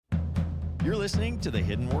You're listening to The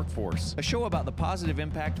Hidden Workforce, a show about the positive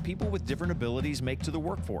impact people with different abilities make to the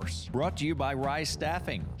workforce. Brought to you by Rise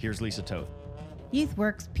Staffing. Here's Lisa Toth.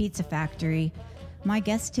 Youthworks Pizza Factory. My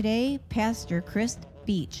guest today, Pastor Chris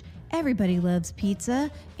Beach. Everybody loves pizza,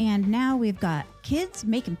 and now we've got kids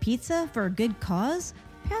making pizza for a good cause.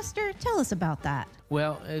 Pastor, tell us about that.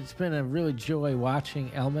 Well, it's been a really joy watching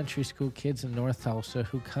elementary school kids in North Tulsa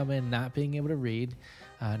who come in not being able to read,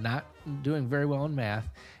 not doing very well in math,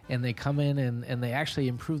 and they come in and they actually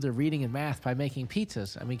improve their reading and math by making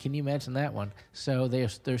pizzas. I mean, can you imagine that one? So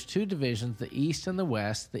there's two divisions, the East and the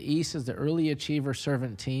West. The East is the early achiever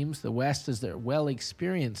servant teams. The West is the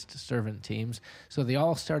well-experienced servant teams. So they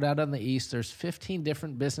all start out on the East. There's 15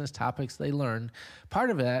 different business topics they learn. Part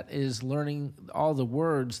of that is learning all the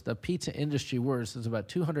words, the pizza industry words. There's about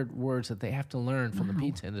 200 words that they have to learn from the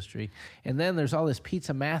pizza industry. And then there's all this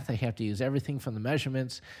pizza math they have to use, everything from the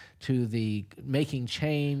measurements to the making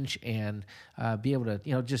change and be able to,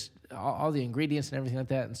 just all the ingredients and everything like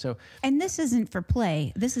that. And this isn't for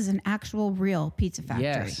play. This is an actual real pizza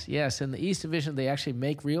factory. Yes. In the East Division, they actually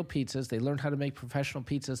make real pizzas. They learn how to make professional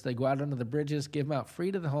pizzas. They go out under the bridges, give them out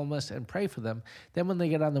free to the homeless, and pray for them. Then when they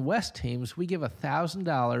get on the West teams, we give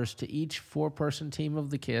 $1,000 to each four-person team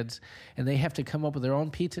of the kids, and they have to come up with their own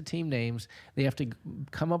pizza team names. They have to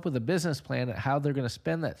come up with a business plan at how they're going to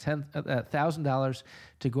spend that $1,000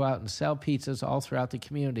 to go out and sell pizzas all throughout the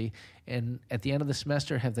community. And at the end of the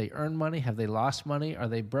semester, have they earned money? Have they lost money? Are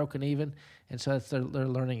they broken even? And so that's their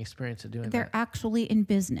learning experience of doing that. They're actually in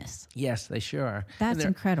business. Yes, they sure are. That's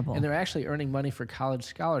incredible. And they're actually earning money for college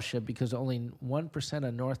scholarship because only 1%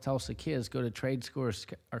 of North Tulsa kids go to trade school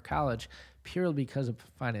or college purely because of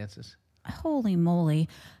finances. Holy moly.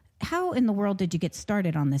 How in the world did you get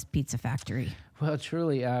started on this pizza factory? Well,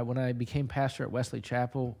 truly, when I became pastor at Wesley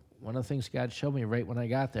Chapel, one of the things God showed me right when I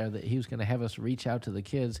got there, that he was going to have us reach out to the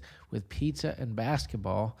kids with pizza and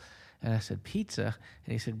basketball. And I said, pizza?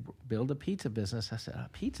 And he said, build a pizza business. I said, a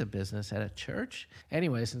pizza business at a church?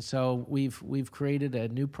 Anyways, and so we've created a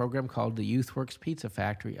new program called the Youthworks Pizza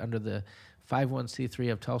Factory under the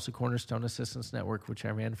 501c3 of Tulsa Cornerstone Assistance Network, which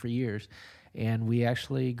I ran for years. And we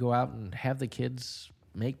actually go out and have the kids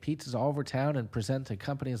make pizzas all over town and present to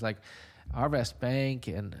companies like Arvest Bank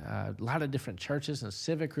and a lot of different churches and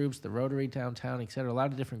civic groups, the Rotary downtown, et cetera, a lot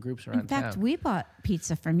of different groups around town. In fact, we bought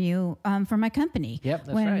pizza from you for my company. Yep,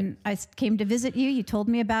 that's right. When I came to visit you, you told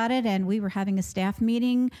me about it, and we were having a staff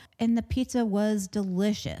meeting, and the pizza was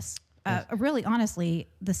delicious. Really, honestly,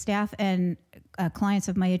 the staff and clients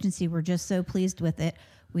of my agency were just so pleased with it.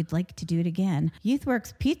 We'd like to do it again.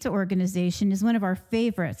 Youthworks Pizza Organization is one of our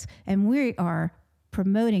favorites, and we are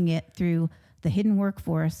promoting it through the Hidden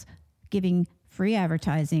Workforce, giving free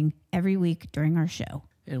advertising every week during our show.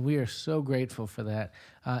 And we are so grateful for that.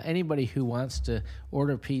 Anybody who wants to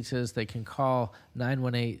order pizzas, they can call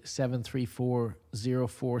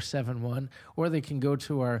 918-734-0471, or they can go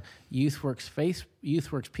to our Youthworks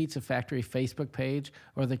Pizza Factory Facebook page,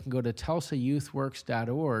 or they can go to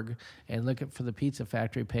tulsayouthworks.org and look for the Pizza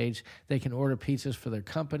Factory page. They can order pizzas for their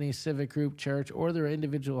company, civic group, church, or their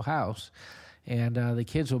individual house. And the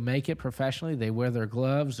kids will make it professionally. They wear their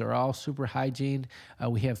gloves. They're all super hygiene.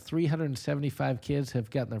 We have 375 kids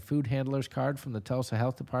have gotten their food handler's card from the Tulsa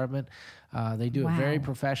Health Department. They do it very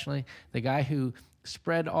professionally. The guy who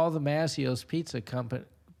spread all the Mazzio's pizza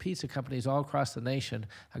companies all across the nation,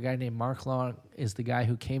 a guy named Mark Long, is the guy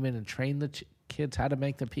who came in and trained the kids how to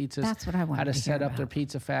make the pizzas. That's what I wanted how to to set hear up their about.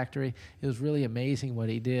 pizza factory. It was really amazing what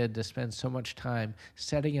he did to spend so much time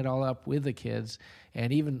setting it all up with the kids.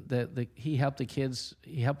 And even he helped the kids.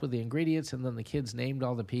 He helped with the ingredients, and then the kids named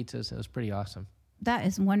all the pizzas. It was pretty awesome. That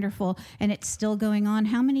is wonderful, and it's still going on.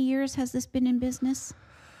 How many years has this been in business?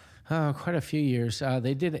 Oh, quite a few years.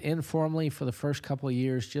 They did it informally for the first couple of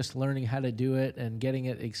years, just learning how to do it and getting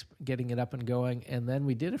it up and going. And then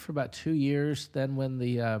we did it for about 2 years. Then when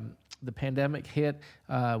the pandemic hit,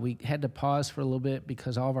 we had to pause for a little bit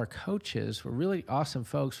because all of our coaches were really awesome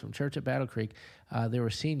folks from church at Battle Creek. They were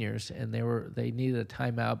seniors, and they needed a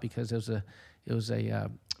timeout because it was a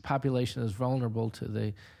population that was vulnerable to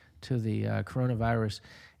the coronavirus.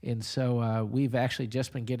 And so we've actually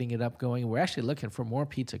just been getting it up going. We're actually looking for more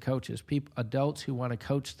pizza coaches, adults who want to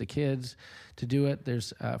coach the kids to do it.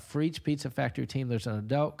 There's for each Pizza Factory team, there's an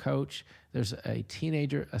adult coach, there's a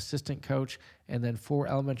teenager assistant coach, and then 4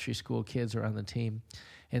 elementary school kids are on the team.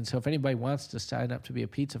 And so if anybody wants to sign up to be a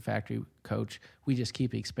Pizza Factory coach, we just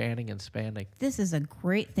keep expanding and expanding. This is a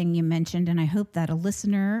great thing you mentioned, and I hope that a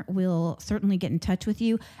listener will certainly get in touch with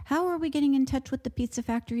you. How are we getting in touch with the Pizza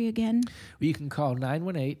Factory again? You can call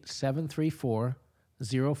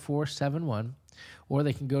 918-734-0471. or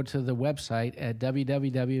they can go to the website at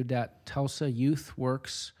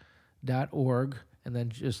www.tulsayouthworks.org and then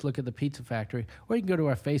just look at the Pizza Factory, or you can go to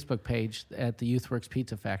our Facebook page at the Youthworks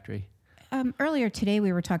Pizza Factory. Earlier today,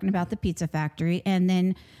 we were talking about the Pizza Factory, and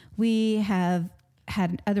then we have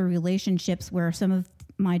had other relationships where some of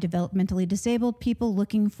my developmentally disabled people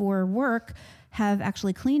looking for work have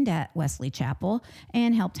actually cleaned at Wesley Chapel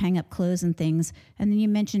and helped hang up clothes and things. And then you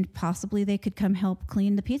mentioned possibly they could come help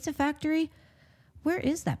clean the Pizza Factory. Where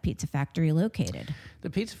is that Pizza Factory located? The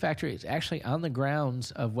Pizza Factory is actually on the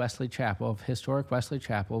grounds of Wesley Chapel, of historic Wesley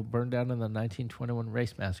Chapel, burned down in the 1921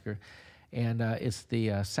 race massacre. And it's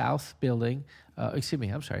the south building,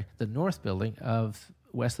 the north building of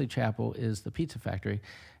Wesley Chapel is the Pizza Factory.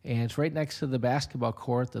 And it's right next to the basketball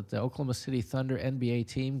court that the Oklahoma City Thunder NBA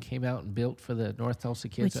team came out and built for the North Tulsa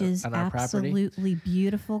kids on our property. Which is absolutely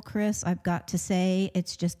beautiful, Chris. I've got to say,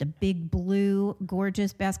 it's just a big blue,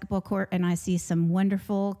 gorgeous basketball court, and I see some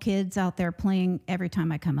wonderful kids out there playing every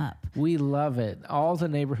time I come up. We love it. All the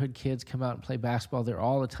neighborhood kids come out and play basketball there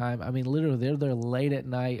all the time. I mean, literally, they're there late at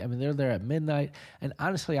night. I mean, they're there at midnight. And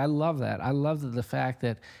honestly, I love that. I love the fact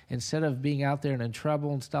that instead of being out there and in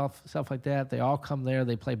trouble and stuff like that, they all come there.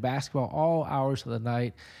 They play basketball all hours of the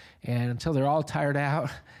night, and until they're all tired out,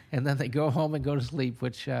 and then they go home and go to sleep,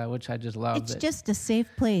 which I just love. It's just a safe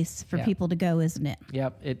place for people to go, isn't it?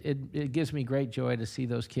 Yep. It gives me great joy to see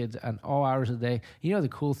those kids on all hours of the day. You know, the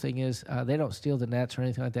cool thing is they don't steal the nets or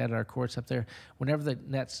anything like that at our courts up there. Whenever the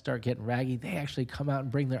nets start getting raggy, they actually come out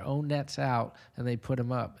and bring their own nets out, and they put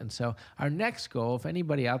them up. And so our next goal, if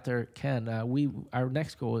anybody out there can, our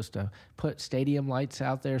next goal is to put stadium lights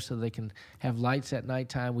out there so they can have lights at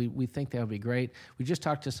nighttime. We think that would be great. We just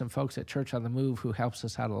talked to some folks at Church on the Move who helps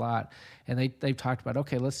us out a lot, and they've talked about,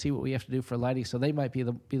 okay, let's see what we have to do for lighting. So they might be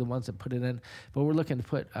the ones that put it in, but we're looking to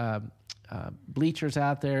put bleachers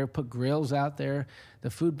out there, put grills out there.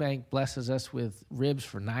 The food bank blesses us with ribs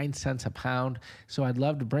for 9 cents a pound. So I'd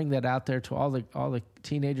love to bring that out there to all the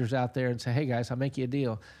teenagers out there and say, hey guys, I'll make you a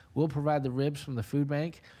deal. We'll provide the ribs from the food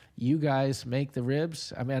bank. You guys make the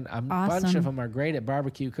ribs. I mean, a bunch of them are great at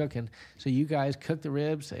barbecue cooking. So you guys cook the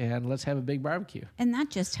ribs and let's have a big barbecue. And that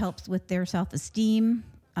just helps with their self-esteem.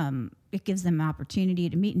 It gives them an opportunity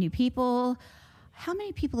to meet new people. How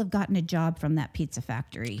many people have gotten a job from that Pizza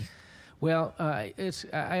Factory? Well, I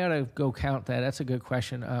ought to go count that. That's a good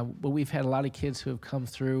question. But we've had a lot of kids who have come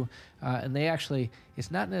through, and they actually,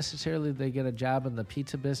 it's not necessarily they get a job in the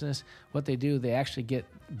pizza business. What they do, they actually get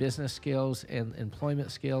business skills and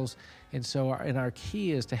employment skills. And so our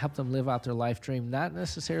key is to help them live out their life dream. Not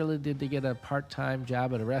necessarily did they get a part-time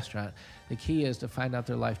job at a restaurant. The key is to find out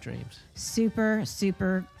their life dreams. Super,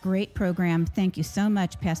 super great program. Thank you so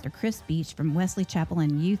much, Pastor Chris Beach from Wesley Chapel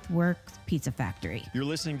and Youthworks Pizza Factory. You're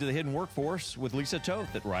listening to The Hidden Workforce with Lisa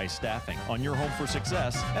Toth at Rise Staffing on your home for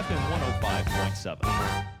success, FM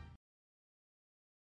 105.7.